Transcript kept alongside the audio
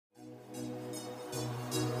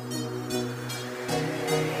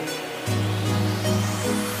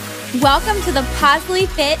Welcome to the Positively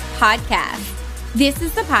Fit Podcast. This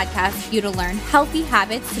is the podcast for you to learn healthy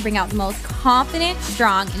habits to bring out the most confident,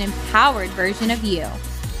 strong, and empowered version of you.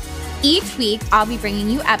 Each week, I'll be bringing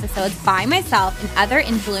you episodes by myself and other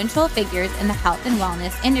influential figures in the health and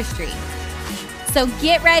wellness industry. So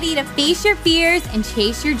get ready to face your fears and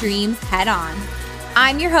chase your dreams head on.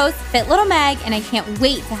 I'm your host, Fit Little Meg, and I can't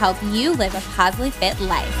wait to help you live a positively fit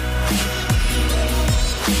life.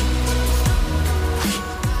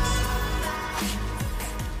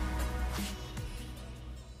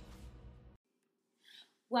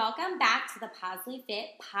 Welcome back to the Positively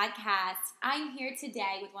Fit Podcast. I'm here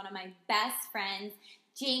today with one of my best friends,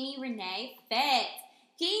 Jamie Renee Fit.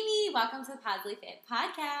 Jamie, welcome to the Positively Fit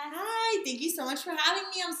Podcast. Hi, thank you so much for having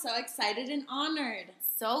me. I'm so excited and honored.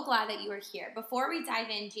 So glad that you are here. Before we dive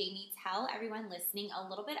in, Jamie, tell everyone listening a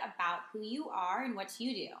little bit about who you are and what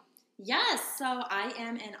you do. Yes, so I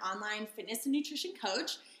am an online fitness and nutrition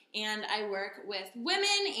coach, and I work with women,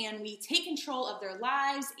 and we take control of their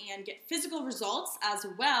lives and get physical results as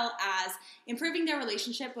well as improving their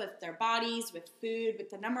relationship with their bodies, with food, with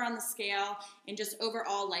the number on the scale, and just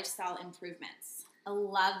overall lifestyle improvements. I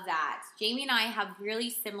love that. Jamie and I have really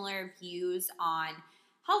similar views on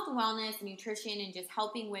health and wellness and nutrition and just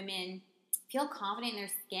helping women feel confident in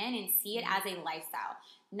their skin and see it as a lifestyle,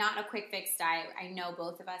 not a quick fix diet. I know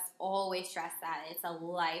both of us always stress that it's a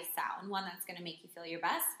lifestyle and one that's going to make you feel your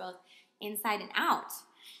best both inside and out.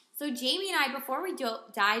 So Jamie and I, before we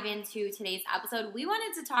dive into today's episode, we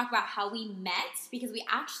wanted to talk about how we met because we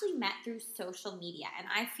actually met through social media. And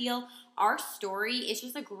I feel our story is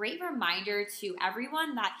just a great reminder to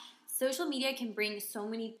everyone that social media can bring so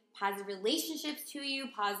many positive relationships to you,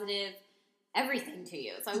 positive everything to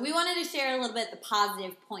you. So we wanted to share a little bit the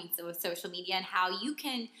positive points of social media and how you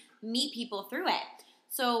can meet people through it.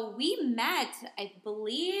 So we met, I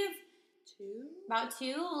believe, a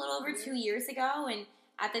little over 2 years ago. And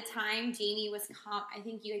at the time, Jamie was, I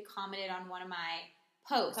think you had commented on one of my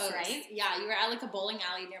posts, right? Yeah, you were at like a bowling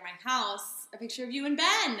alley near my house, a picture of you and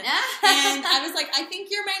Ben. And I was like, I think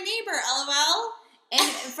you're my neighbor, LOL.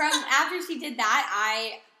 And from after she did that,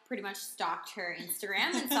 I pretty much stalked her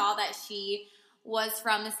Instagram and saw that she was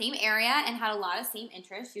from the same area and had a lot of same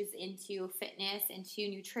interests. She was into fitness, into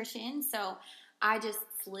nutrition. So I just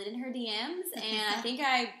slid in her DMs, and I think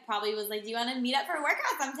I probably was like, do you want to meet up for a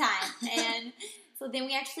workout sometime? And so then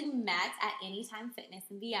we actually met at Anytime Fitness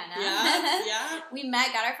in Vienna. Yeah. We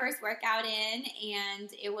met, got our first workout in, and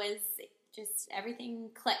it was just everything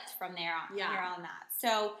clicked from there on. Yeah. Here on that.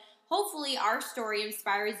 So hopefully our story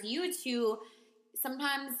inspires you to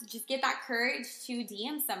sometimes just get that courage to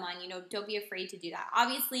DM someone. Don't be afraid to do that.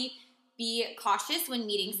 Obviously, be cautious when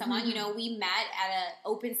meeting someone. We met at an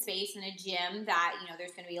open space in a gym that,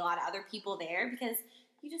 there's going to be a lot of other people there because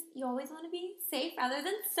you always want to be safe rather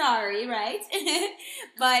than sorry, right?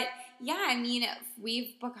 But yeah,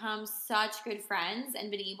 we've become such good friends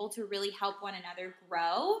and been able to really help one another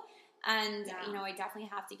grow. And, I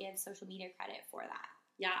definitely have to give social media credit for that.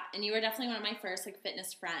 Yeah, and you were definitely one of my first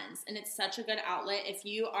fitness friends, and it's such a good outlet. If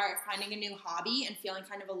you are finding a new hobby and feeling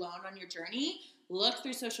kind of alone on your journey, look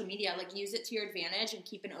through social media, use it to your advantage and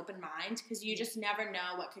keep an open mind because you just never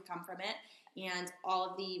know what could come from it, and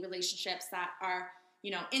all of the relationships that are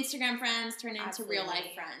Instagram friends turn into Absolutely. Real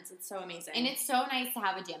life friends. It's so amazing. And it's so nice to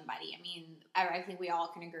have a gym buddy. I think we all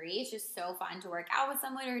can agree. It's just so fun to work out with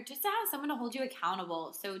someone or just to have someone to hold you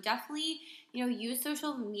accountable. So definitely, use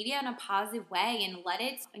social media in a positive way and let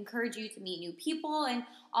it encourage you to meet new people and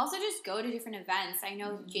also just go to different events. I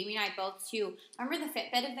know Jamie and I both too. Remember the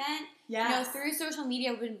Fitbit event? Yeah. Through social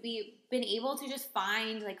media, we've been able to just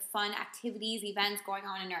find fun activities, events going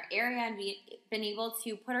on in our area, and been able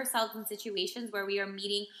to put ourselves in situations where we are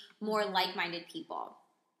meeting more like-minded people.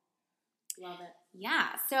 Love it. Yeah.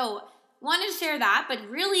 So wanted to share that, but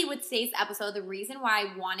really with today's episode, the reason why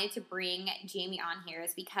I wanted to bring Jamie on here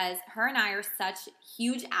is because her and I are such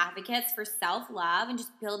huge advocates for self-love and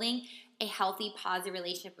just building a healthy, positive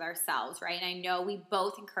relationship with ourselves, right? And I know we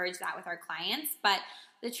both encourage that with our clients, but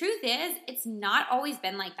the truth is it's not always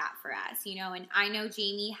been like that for us, and I know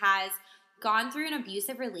Jamie has gone through an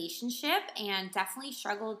abusive relationship and definitely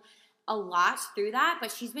struggled a lot through that,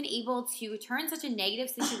 but she's been able to turn such a negative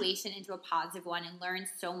situation into a positive one and learn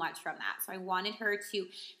so much from that. So I wanted her to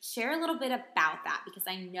share a little bit about that because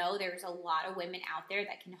I know there's a lot of women out there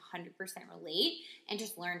that can 100% relate and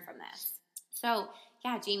just learn from this. So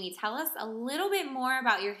yeah, Jamie, tell us a little bit more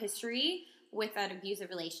about your history with an abusive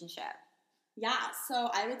relationship. Yeah, so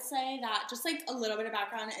I would say that just like a little bit of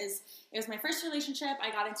background is it was my first relationship.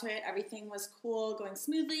 I got into it. Everything was cool, going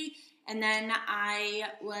smoothly. And then I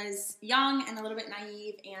was young and a little bit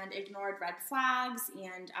naive and ignored red flags.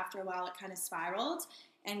 And after a while, it kind of spiraled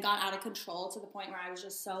and got out of control to the point where I was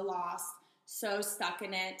just so lost, so stuck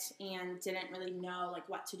in it, and didn't really know like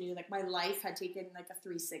what to do. Like my life had taken like a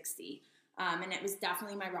 360. And it was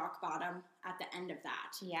definitely my rock bottom at the end of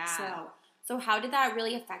that. Yeah. So how did that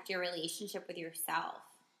really affect your relationship with yourself?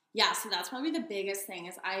 Yeah, so that's probably the biggest thing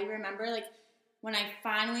is I remember like when I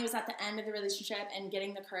finally was at the end of the relationship and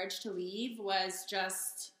getting the courage to leave was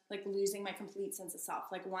just like losing my complete sense of self.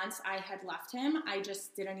 Like once I had left him, I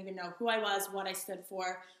just didn't even know who I was, what I stood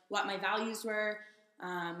for, what my values were,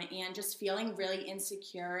 and just feeling really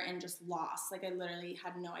insecure and just lost. Like I literally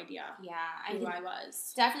had no idea who I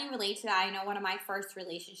was. Definitely relate to that. I know one of my first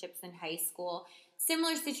relationships in high school,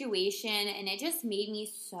 similar situation, and it just made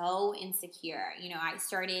me so insecure. You know, I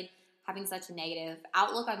started having such a negative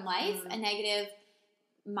outlook on life, a negative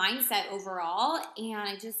mindset overall, and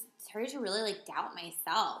I just started to really like doubt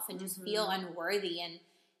myself and just feel unworthy. And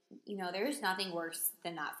you know, there's nothing worse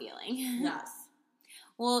than that feeling. Yes.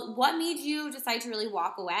 Well, what made you decide to really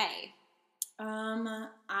walk away?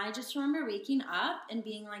 I just remember waking up and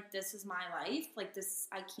being like, this is my life. Like this,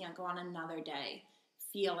 I can't go on another day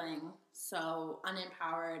feeling so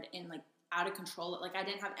unempowered and like out of control. Like I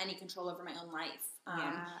didn't have any control over my own life.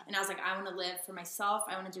 And I was like, I want to live for myself.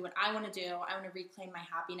 I want to do what I want to do. I want to reclaim my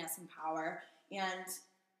happiness and power.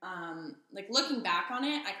 And like looking back on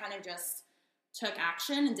it, I kind of just took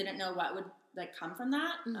action and didn't know what would like come from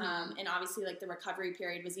that. And obviously like the recovery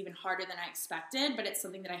period was even harder than I expected, but it's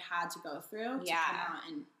something that I had to go through to come out.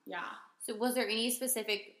 And So was there any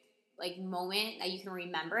specific like moment that you can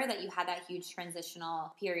remember that you had that huge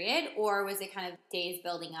transitional period, or was it kind of days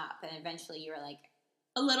building up and eventually you were like...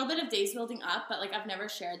 A little bit of days building up, but like I've never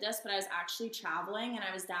shared this, but I was actually traveling and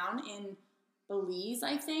I was down in Belize,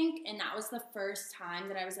 I think, and that was the first time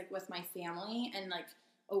that I was like with my family and like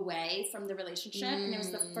away from the relationship, and it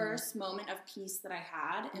was the first moment of peace that I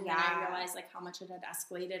had, and then I realized like how much it had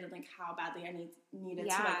escalated and like how badly I needed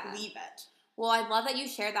to like leave it. Well, I love that you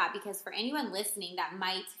share that, because for anyone listening that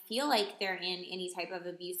might feel like they're in any type of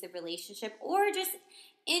abusive relationship or just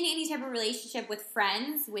in any type of relationship with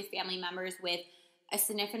friends, with family members, with a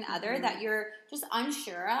significant other that you're just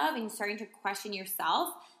unsure of and starting to question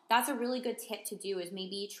yourself, that's a really good tip to do, is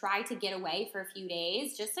maybe try to get away for a few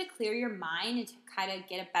days just to clear your mind and to kind of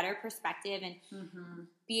get a better perspective and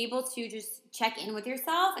be able to just check in with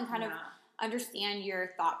yourself and kind of understand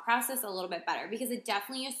your thought process a little bit better, because it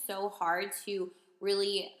definitely is so hard to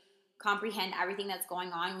really comprehend everything that's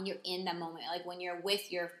going on when you're in the moment, like when you're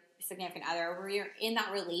with your significant other or you're in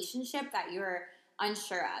that relationship that you're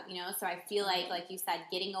unsure of, you know? So I feel like you said,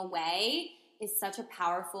 getting away is such a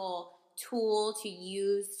powerful tool to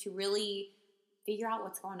use to really figure out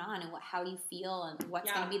what's going on and how you feel and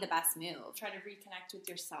what's going to be the best move. Try to reconnect with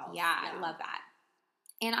yourself. Yeah, I love that.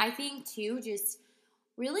 And I think too, just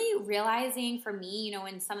really realizing for me, you know,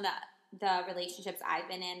 in some of the relationships I've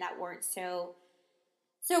been in that weren't so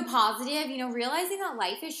positive, you know, realizing that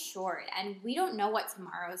life is short and we don't know what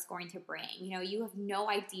tomorrow is going to bring. You know, you have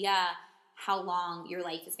no idea how long your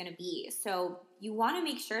life is going to be. So you want to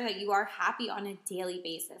make sure that you are happy on a daily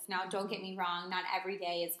basis. Now, don't get me wrong, not every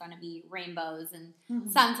day is going to be rainbows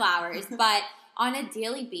and sunflowers, but on a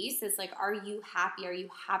daily basis, like, are you happy? Are you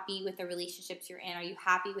happy with the relationships you're in? Are you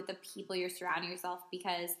happy with the people you're surrounding yourself?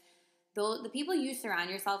 Because the people you surround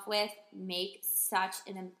yourself with make such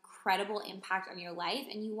an incredible impact on your life,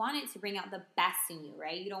 and you want it to bring out the best in you,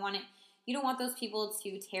 right? You don't want those people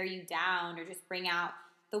to tear you down or just bring out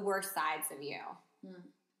the worst sides of you.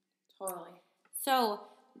 Totally. So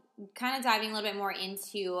kind of diving a little bit more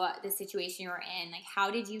into the situation you were in, like how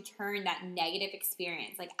did you turn that negative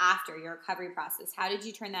experience, like after your recovery process, how did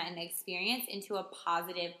you turn that experience into a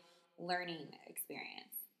positive learning experience?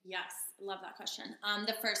 Yes, love that question.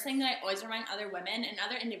 The first thing that I always remind other women and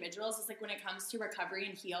other individuals is like when it comes to recovery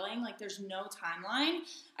and healing, like there's no timeline.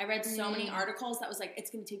 I read so many articles that was like, it's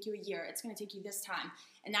going to take you a year. It's going to take you this time.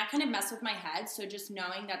 And that kind of messed with my head. So just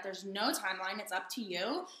knowing that there's no timeline, it's up to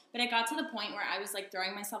you. But I got to the point where I was like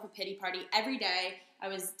throwing myself a pity party every day. I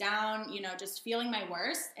was down, you know, just feeling my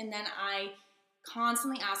worst. And then I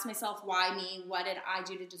constantly asked myself, why me? What did I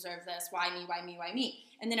do to deserve this? Why me? Why me? Why me?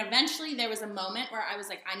 And then eventually there was a moment where I was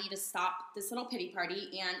like, I need to stop this little pity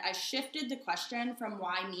party. And I shifted the question from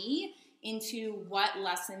why me into what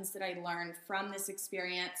lessons did I learn from this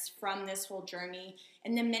experience, from this whole journey.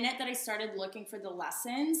 And the minute that I started looking for the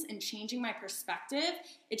lessons and changing my perspective,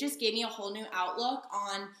 it just gave me a whole new outlook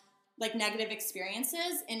on like negative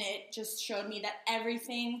experiences, and it just showed me that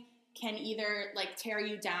everything can either like tear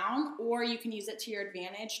you down, or you can use it to your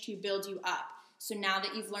advantage to build you up. So now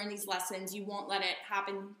that you've learned these lessons, you won't let it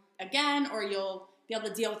happen again, or you'll be able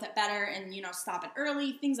to deal with it better and, you know, stop it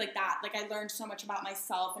early, things like that. Like, I learned so much about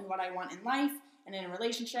myself and what I want in life and in a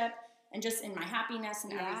relationship and just in my happiness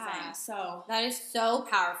and everything. So that is so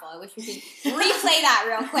powerful. I wish we could replay that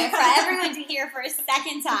real quick for everyone to hear for a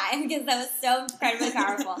second time, because that was so incredibly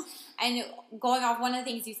powerful. And going off one of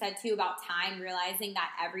the things you said too about time, realizing that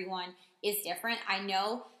everyone is different. I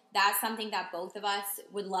know that's something that both of us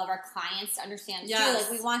would love our clients to understand too.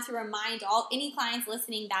 Like, we want to remind any clients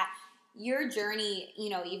listening that your journey, you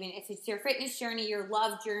know, even if it's your fitness journey, your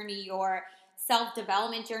love journey, your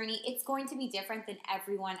self-development journey, it's going to be different than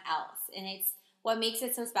everyone else. And it's what makes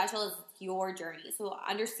it so special is your journey. So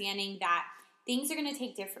understanding that things are going to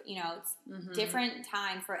take different, you know, it's different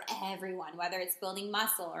time for everyone, whether it's building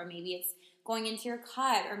muscle, or maybe it's going into your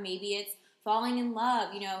cut, or maybe it's falling in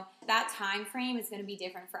love. You know, that time frame is going to be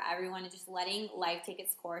different for everyone, and just letting life take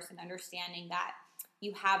its course and understanding that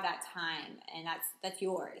you have that time and that's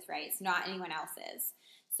yours, right? It's not anyone else's.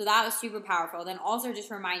 So that was super powerful. Then also just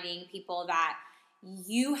reminding people that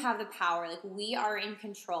you have the power, like, we are in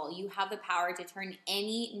control. You have the power to turn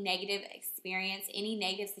any negative experience, any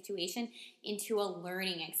negative situation into a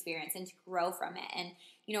learning experience and to grow from it. And,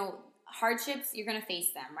 you know, hardships, you're going to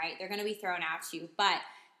face them, right? They're going to be thrown at you, but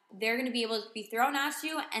they're going to be able to be thrown at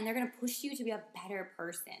you, and they're going to push you to be a better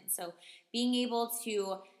person. So being able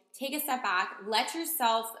to take a step back, let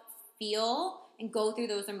yourself feel and go through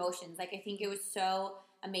those emotions. Like, I think it was so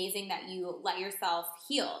amazing that you let yourself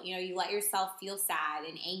heal. You know, you let yourself feel sad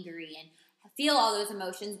and angry and feel all those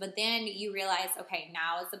emotions, but then you realize, okay,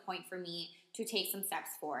 now is the point for me to take some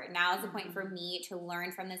steps forward. Now is the point for me to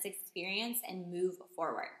learn from this experience and move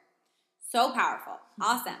forward. So powerful.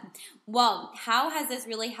 Awesome. Well, how has this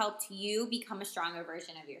really helped you become a stronger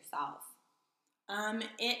version of yourself?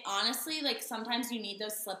 It honestly, like, sometimes you need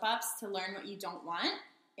those slip-ups to learn what you don't want.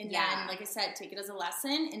 And then, like I said, take it as a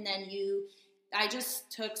lesson. And then I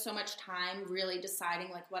just took so much time really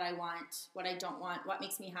deciding, like, what I want, what I don't want, what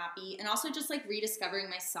makes me happy. And also just, like, rediscovering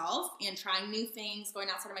myself and trying new things, going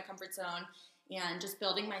outside of my comfort zone, and just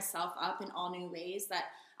building myself up in all new ways that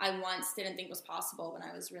I once didn't think was possible when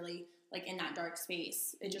I was really, like, in that dark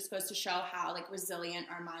space. It just goes to show how, like, resilient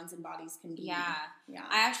our minds and bodies can be. Yeah.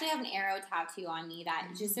 I actually have an arrow tattoo on me that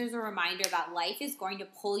just is a reminder that life is going to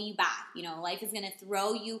pull you back. You know, life is going to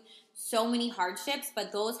throw you so many hardships,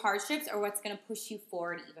 but those hardships are what's going to push you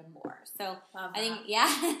forward even more. So I think,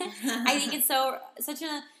 I think it's such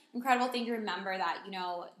an incredible thing to remember that, you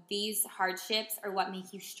know, these hardships are what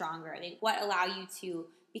make you stronger. What allow you to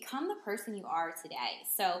become the person you are today.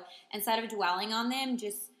 So instead of dwelling on them,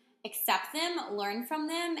 just accept them, learn from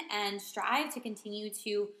them, and strive to continue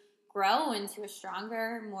to grow into a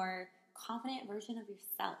stronger, more confident version of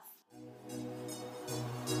yourself.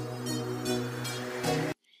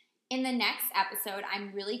 In the next episode,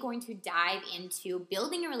 I'm really going to dive into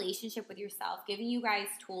building a relationship with yourself, giving you guys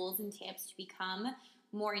tools and tips to become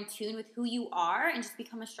more in tune with who you are and just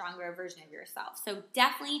become a stronger version of yourself. So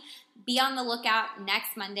definitely be on the lookout.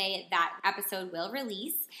 Next Monday, that episode will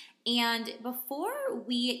release. And before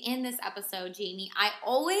we end this episode, Jamie, I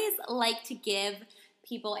always like to give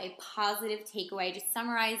people a positive takeaway, just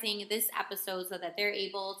summarizing this episode so that they're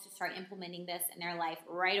able to start implementing this in their life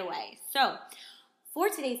right away. So for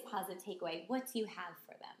today's positive takeaway, what do you have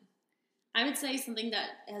for them? I would say something that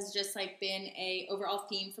has just, like, been a overall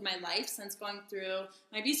theme for my life since going through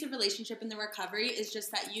my abusive relationship and the recovery is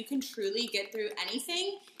just that you can truly get through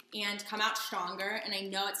anything and come out stronger. And I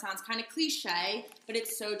know it sounds kind of cliche, but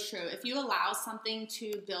it's so true. If you allow something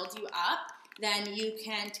to build you up, then you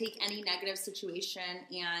can take any negative situation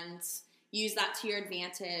and use that to your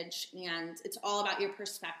advantage. And it's all about your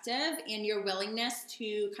perspective and your willingness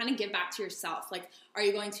to kind of give back to yourself. Like, are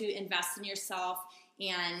you going to invest in yourself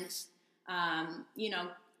and you know,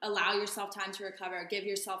 allow yourself time to recover, give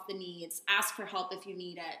yourself the needs, ask for help if you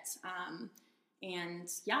need it. And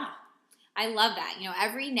yeah. I love that. You know,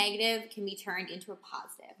 every negative can be turned into a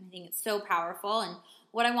positive. I think it's so powerful. And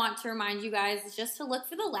what I want to remind you guys is just to look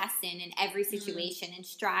for the lesson in every situation and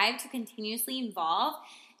strive to continuously evolve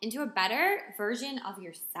into a better version of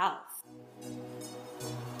yourself.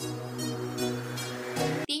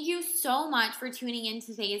 Thank you so so much for tuning in to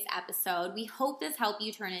today's episode. We hope this helped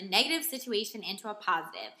you turn a negative situation into a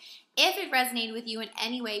positive. If it resonated with you in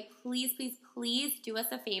any way, please, please, please do us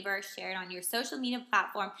a favor, share it on your social media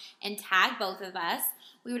platform, and tag both of us.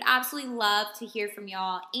 We would absolutely love to hear from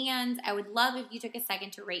y'all, and I would love if you took a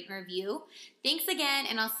second to rate and review. Thanks again,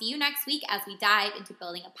 and I'll see you next week as we dive into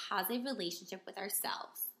building a positive relationship with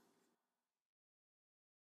ourselves.